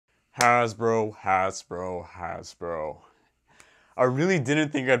Hasbro, Hasbro, Hasbro. I really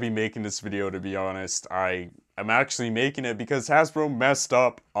didn't think I'd be making this video, to be honest. I'm actually making it because Hasbro messed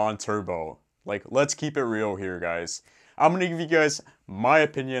up on Turbo. Like, let's keep it real here, guys. I'm gonna give you guys my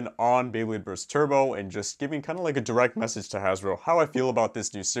opinion on Beyblade Burst Turbo and just giving kind of like a direct message to Hasbro how I feel about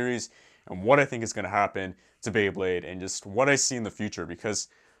this new series and what I think is gonna happen to Beyblade and just what I see in the future, because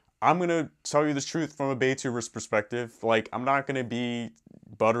I'm gonna tell you the truth from a Beytuber's perspective. Like, I'm not gonna be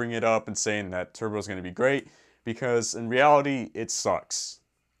buttering it up and saying that Turbo is gonna be great, because in reality, it sucks.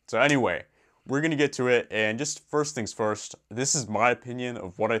 So anyway, we're gonna get to it, and just first things first, this is my opinion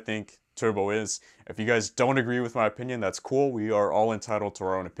of what I think Turbo is. If you guys don't agree with my opinion, that's cool. We are all entitled to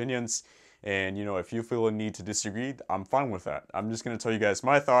our own opinions, and you know, if you feel a need to disagree, I'm fine with that. I'm just gonna tell you guys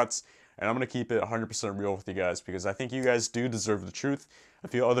my thoughts, and I'm gonna keep it 100% real with you guys, because I think you guys do deserve the truth. I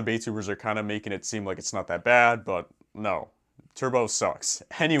feel other Beytubers are kind of making it seem like it's not that bad, but no, Turbo sucks.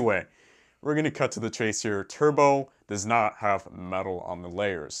 Anyway, we're gonna cut to the chase here. Turbo does not have metal on the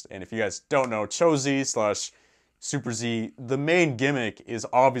layers. And if you guys don't know, Chouzetsu / Super Z, the main gimmick is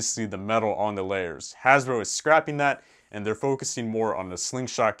obviously the metal on the layers. Hasbro is scrapping that, and they're focusing more on the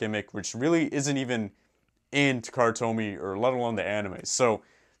slingshot gimmick, which really isn't even in TAKARATOMY or let alone the anime. So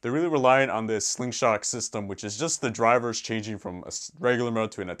they're really relying on this slingshot system, which is just the drivers changing from a regular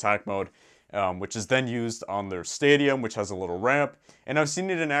mode to an attack mode, which is then used on their stadium, which has a little ramp. And I've seen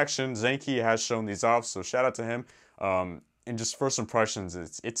it in action. Zenki has shown these off, so shout out to him. And just first impressions,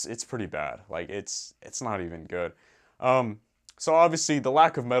 it's pretty bad. Like, it's not even good. So obviously the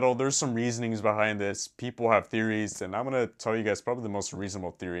lack of metal, there's some reasonings behind this. People have theories, and I'm gonna tell you guys probably the most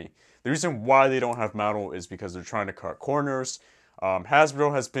reasonable theory. The reason why they don't have metal is because they're trying to cut corners.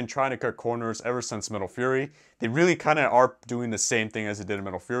 Hasbro has been trying to cut corners ever since Metal Fury. They really kind of are doing the same thing as they did in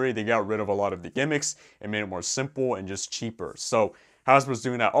Metal Fury. They got rid of a lot of the gimmicks and made it more simple and just cheaper. So Hasbro's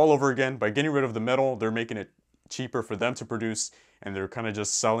doing that all over again. By getting rid of the metal, they're making it cheaper for them to produce, and they're kind of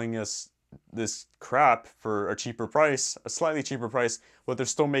just selling us this crap for a cheaper price, a slightly cheaper price, but they're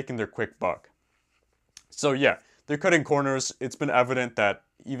still making their quick buck. So yeah, they're cutting corners. It's been evident that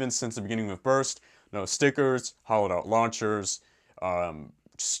even since the beginning of Burst, no stickers, hollowed out launchers,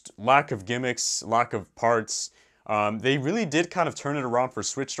 just lack of gimmicks, lack of parts. They really did kind of turn it around for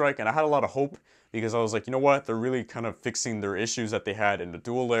Switch Strike, and I had a lot of hope because I was like, you know what, they're really kind of fixing their issues that they had in the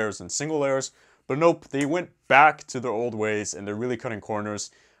dual layers and single layers. But nope, they went back to their old ways, and they're really cutting corners.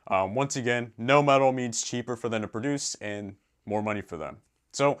 Once again, no metal means cheaper for them to produce and more money for them.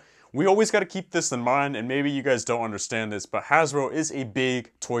 So we always got to keep this in mind, and maybe you guys don't understand this, but Hasbro is a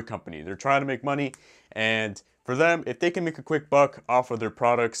big toy company. They're trying to make money, and for them, if they can make a quick buck off of their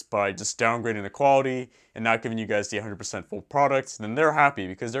products by just downgrading the quality and not giving you guys the 100% full product, then they're happy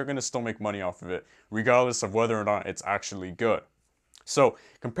because they're going to still make money off of it, regardless of whether or not it's actually good. So,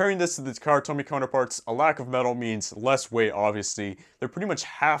 comparing this to the TAKARATOMY counterparts, a lack of metal means less weight, obviously. They're pretty much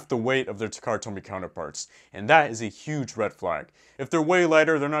half the weight of their TAKARATOMY counterparts, and that is a huge red flag. If they're way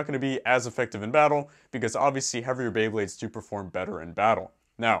lighter, they're not going to be as effective in battle, because obviously heavier Beyblades do perform better in battle.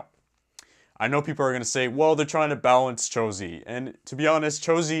 Now, I know people are going to say, well, they're trying to balance Chouzetsu, and to be honest,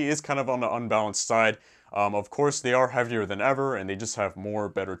 Chouzetsu is kind of on the unbalanced side. Of course, they are heavier than ever, and they just have more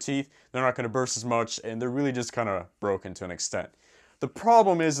better teeth. They're not going to burst as much, and they're really just kind of broken to an extent. The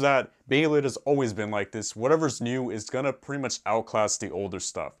problem is that Beyblade has always been like this. Whatever's new is going to pretty much outclass the older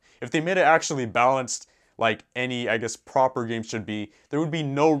stuff. If they made it actually balanced, like any, I guess, proper game should be, there would be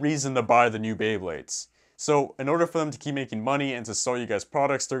no reason to buy the new Beyblades. So in order for them to keep making money and to sell you guys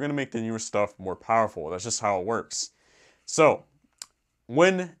products, they're going to make the newer stuff more powerful. That's just how it works. So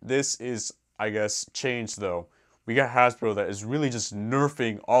when this is, I guess, changed though, we got Hasbro that is really just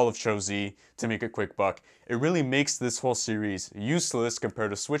nerfing all of Chouzetsu to make a quick buck. It really makes this whole series useless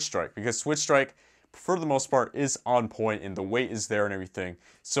compared to Switch Strike, because Switch Strike, for the most part, is on point and the weight is there and everything.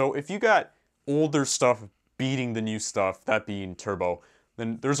 So if you got older stuff beating the new stuff, that being Turbo,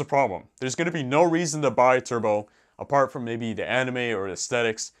 then there's a problem. There's going to be no reason to buy Turbo, apart from maybe the anime or the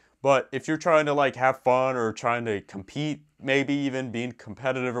aesthetics. But if you're trying to like have fun or trying to compete, maybe even being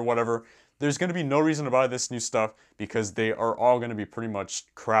competitive or whatever, there's going to be no reason to buy this new stuff, because they are all going to be pretty much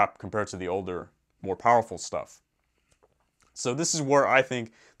crap compared to the older, more powerful stuff. So this is where I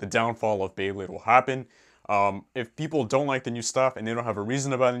think the downfall of Beyblade will happen. If people don't like the new stuff and they don't have a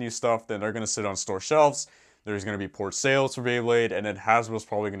reason to buy the new stuff, then they're going to sit on store shelves. There's going to be poor sales for Beyblade, and then Hasbro's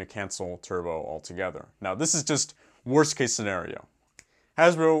probably going to cancel Turbo altogether. Now, this is just worst case scenario.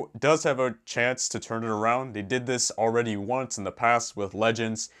 Hasbro does have a chance to turn it around. They did this already once in the past with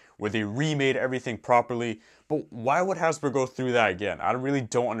Legends, where they remade everything properly. But why would Hasbro go through that again? I really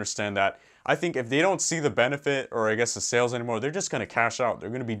don't understand that. I think if they don't see the benefit, or I guess the sales anymore, they're just gonna cash out. They're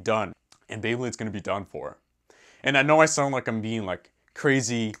gonna be done, and Beyblade's gonna be done for. And I know I sound like I'm being like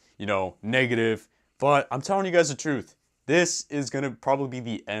crazy, you know, negative, but I'm telling you guys the truth. This is gonna probably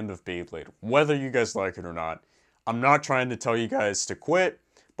be the end of Beyblade, whether you guys like it or not. I'm not trying to tell you guys to quit,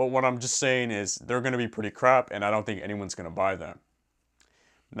 but what I'm just saying is they're gonna be pretty crap, and I don't think anyone's gonna buy them.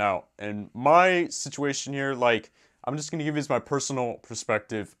 Now, in my situation here, like, I'm just gonna give you my personal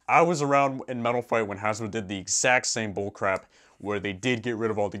perspective. I was around in Metal Fight when Hasbro did the exact same bullcrap where they did get rid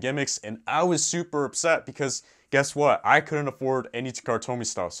of all the gimmicks, and I was super upset because guess what? I couldn't afford any TAKARATOMY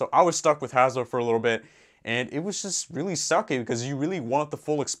stuff. So I was stuck with Hasbro for a little bit, and it was just really sucky because you really want the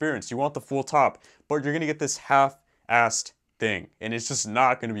full experience. You want the full top, but you're gonna get this half-assed thing, and it's just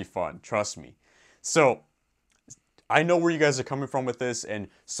not gonna be fun, trust me. So I know where you guys are coming from with this, and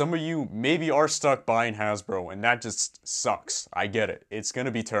some of you maybe are stuck buying Hasbro, and that just sucks. I get it. It's going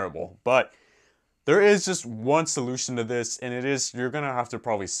to be terrible. But there is just one solution to this, and it is you're going to have to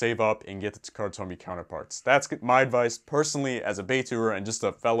probably save up and get the TAKARATOMY counterparts. That's my advice personally as a Beytuber and just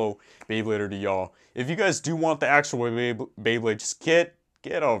a fellow Beyblader to y'all. If you guys do want the actual Beyblade, just get a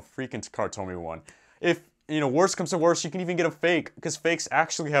freaking TAKARATOMY one. If you know, worst comes to worst, you can even get a fake, because fakes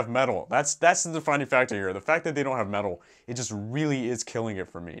actually have metal. That's the defining factor here. The fact that they don't have metal, it just really is killing it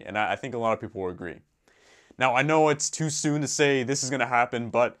for me, and I think a lot of people will agree. Now, I know it's too soon to say this is going to happen,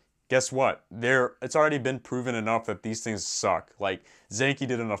 but guess what? It's already been proven enough that these things suck. Like, Zanki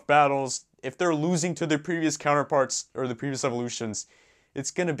did enough battles. If they're losing to their previous counterparts, or the previous evolutions,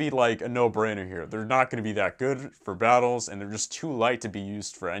 it's going to be like a no-brainer here. They're not going to be that good for battles, and they're just too light to be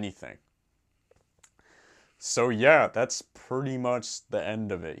used for anything. So yeah, that's pretty much the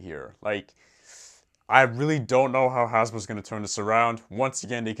end of it here. Like, I really don't know how Hasbro's going to turn this around. Once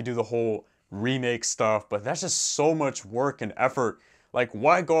again, they could do the whole remake stuff, but that's just so much work and effort. Like,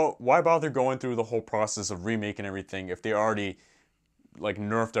 why bother going through the whole process of remaking everything if they already, like,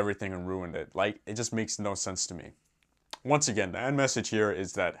 nerfed everything and ruined it? Like, it just makes no sense to me. Once again, the end message here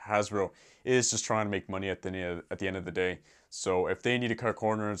is that Hasbro is just trying to make money at the end of the day. So if they need to cut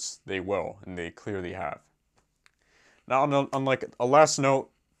corners, they will, and they clearly have. Now, on like a last note,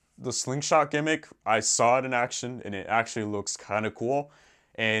 the slingshot gimmick, I saw it in action, and it actually looks kind of cool.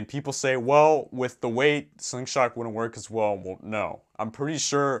 And people say, well, with the weight, slingshot wouldn't work as well. Well, no. I'm pretty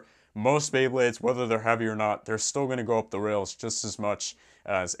sure most Beyblades, whether they're heavy or not, they're still going to go up the rails just as much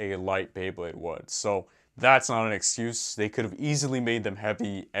as a light Beyblade would. So that's not an excuse. They could have easily made them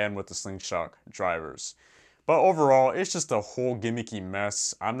heavy and with the slingshot drivers. But overall, it's just a whole gimmicky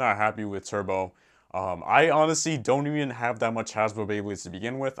mess. I'm not happy with Turbo. I honestly don't even have that much Hasbro Beyblades to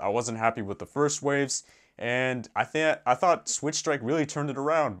begin with. I wasn't happy with the first waves, and I thought Switch Strike really turned it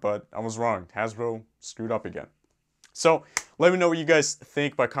around, but I was wrong. Hasbro screwed up again. So let me know what you guys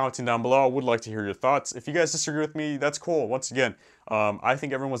think by commenting down below. I would like to hear your thoughts. If you guys disagree with me, that's cool. Once again, I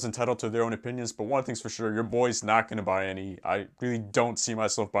think everyone's entitled to their own opinions, but one thing's for sure, your boy's not going to buy any. I really don't see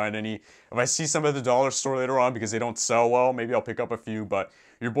myself buying any. If I see some at the dollar store later on because they don't sell well, maybe I'll pick up a few, but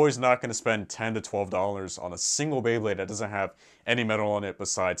your boy's not going to spend $10 to $12 on a single Beyblade that doesn't have any metal on it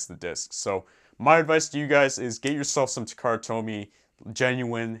besides the disc. So my advice to you guys is get yourself some TAKARATOMY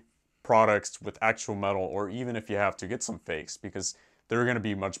genuine products with actual metal, or even if you have to, get some fakes, because they're going to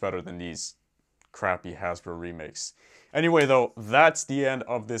be much better than these crappy Hasbro remakes. Anyway, though, that's the end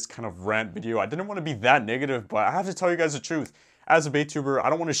of this kind of rant video. I didn't want to be that negative, but I have to tell you guys the truth. As a Beytuber, I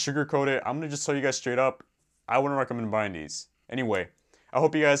don't want to sugarcoat it. I'm going to just tell you guys straight up, I wouldn't recommend buying these. Anyway, I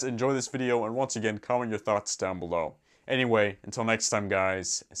hope you guys enjoy this video, and once again, comment your thoughts down below. Anyway, until next time,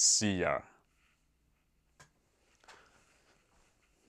 guys, see ya.